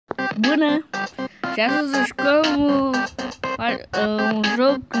Bună! Și astăzi jucăm un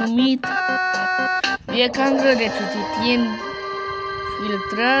joc numit, e cam greu de citit, e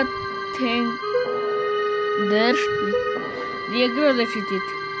infiltrat e greu de citit,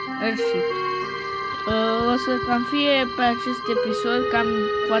 o să cam fie pe acest episod, cam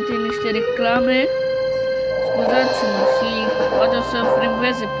poate niște reclame, scuzați-mă și poate o să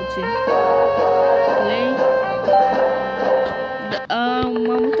frâmbeze puțin. Play.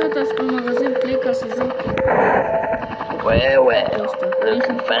 M-am mutat asta în magazin Play ca să joc. Well, look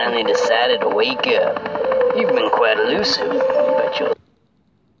who finally decided to wake up. You've been quite elusive, but you'll...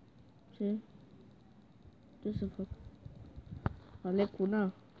 Ce să fac? Aleg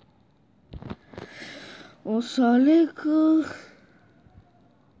una. O să aleg...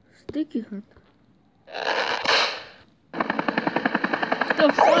 Sticky Hunt.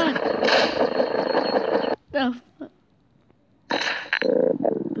 The fuck? The fuck?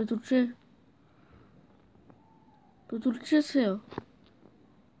 Pentru ce? Pentru ce să iau?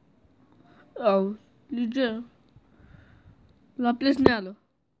 Au, liger. La plesneală.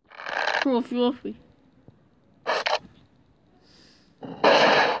 Ofi.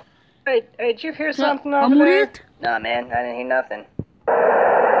 Hey, did you hear something over Am there? murit? No, man, I didn't hear nothing.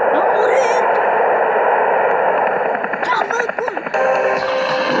 Am murit! Ce-a făcut?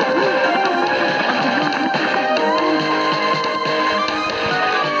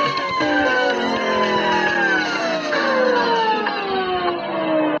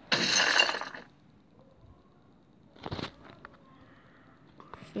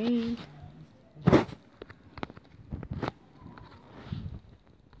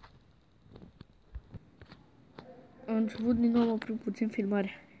 Am început din nou, oprim puțin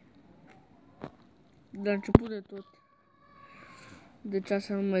filmarea. De la început de tot. Deci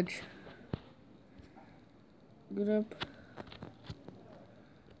asta nu merge. Grab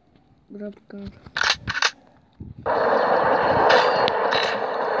cam.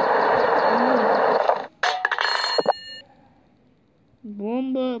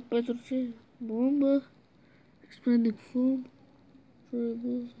 Bombă, pentru ce? Bombă. Exploding foam.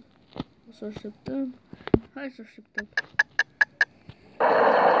 O să așteptăm. Hai să așteptăm.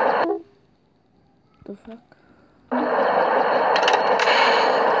 The fuck?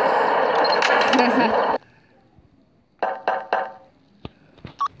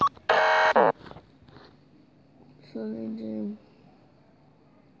 Să legem.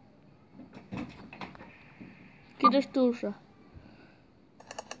 Închide-și tu ușa.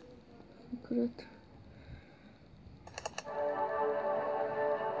 Secret.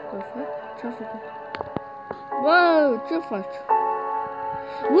 The fuck? Ce-a făcut? Bă, ce faci?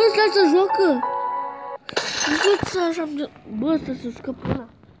 Bă, stai să joacă! Nu să așa... Bă, stai să jucă pe ăla.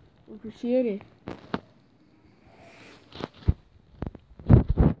 O cușiere.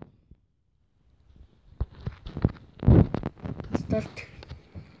 Start.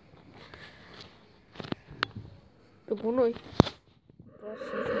 Că cu noi.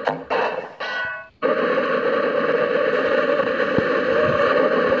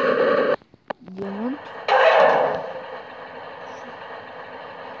 Diamant.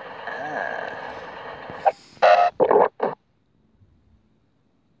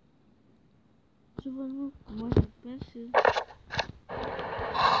 Ce vă nu? Mai pensil.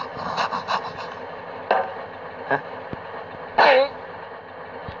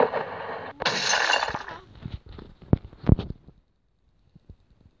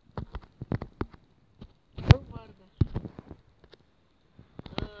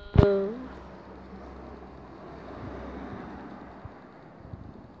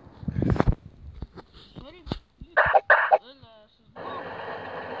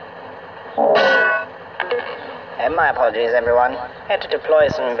 And my apologies, everyone. Had to deploy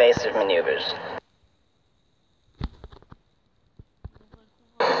some invasive maneuvers.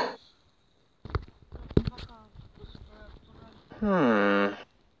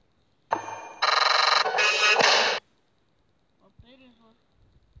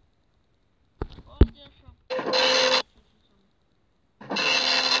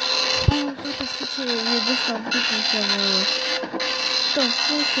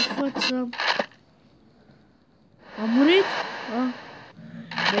 Ce față? A murit?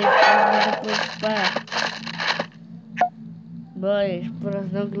 Băi, ești pe aia. Bă, ești prost,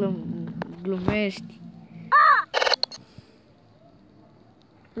 nu glumești.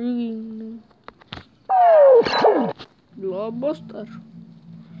 La Bostar.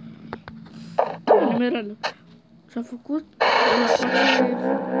 Numerală. Ce-a făcut?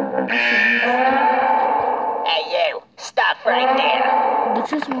 Hey, you! Stop right there! De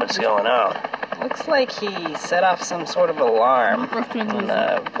ce să mă... What's going on? Looks like he set off some sort of alarm in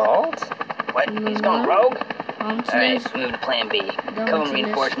the vault. What? He's gone rogue? Alright, move to plan B. Call in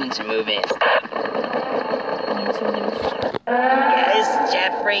reinforcements and move in. Yeah, this is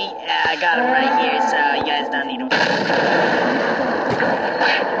Jeffrey. I got him right here, so you guys don't need him.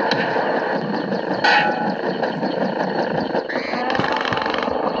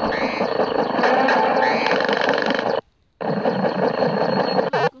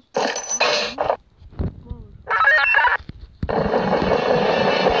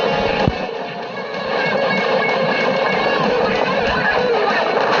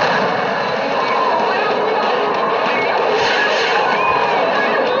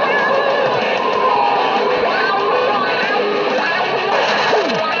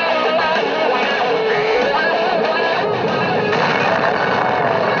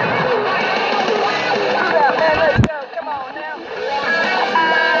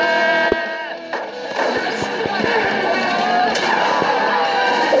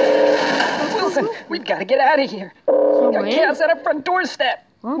 We've got to get out of here. Got chaos at our front doorstep.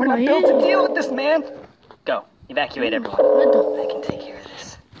 We're not built to deal with this, man. Go. Evacuate everyone. I can take care of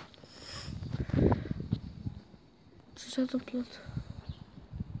this. Ce s-a întâmplat?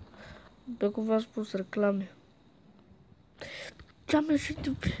 Pe cum v-am spus, reclame. Ce-am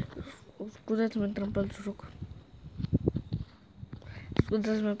ieșit? Scuzați-mă, intrăm pe alt joc.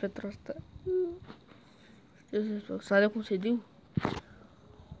 Scuzați-mă pentru asta. Ce să spun? Sare cum se diu?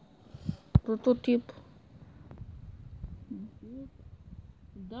 Prototip.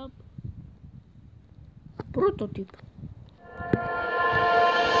 Da. Prototip.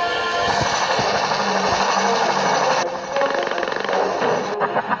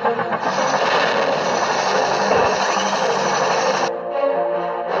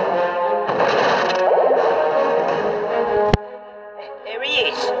 There he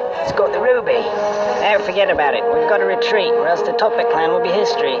is. He's got the ruby. Now forget about it. We've got to retreat, or else the Topic clan will be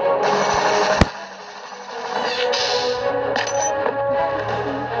history.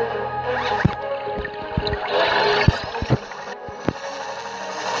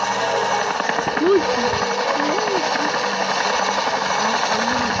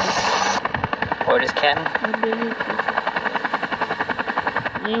 Orders, Captain?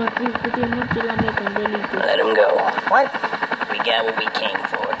 Let him go. What? We got what we came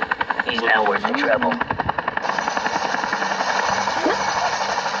for. He's not worth the trouble.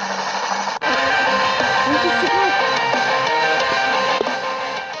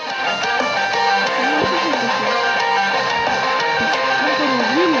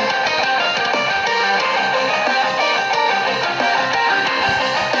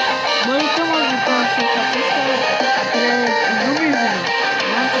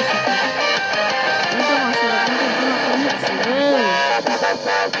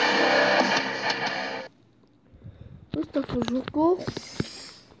 Ăsta a fost jocul.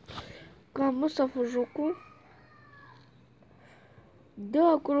 Cam ăsta a fost jocul. Dă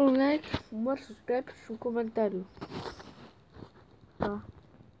acolo un like, un mare subscribe și un comentariu. Da.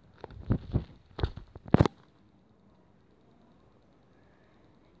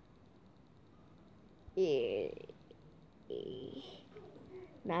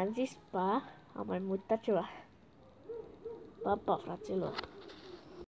 N-am zis pa, am mai mutat ceva. Pa, pa, fraților.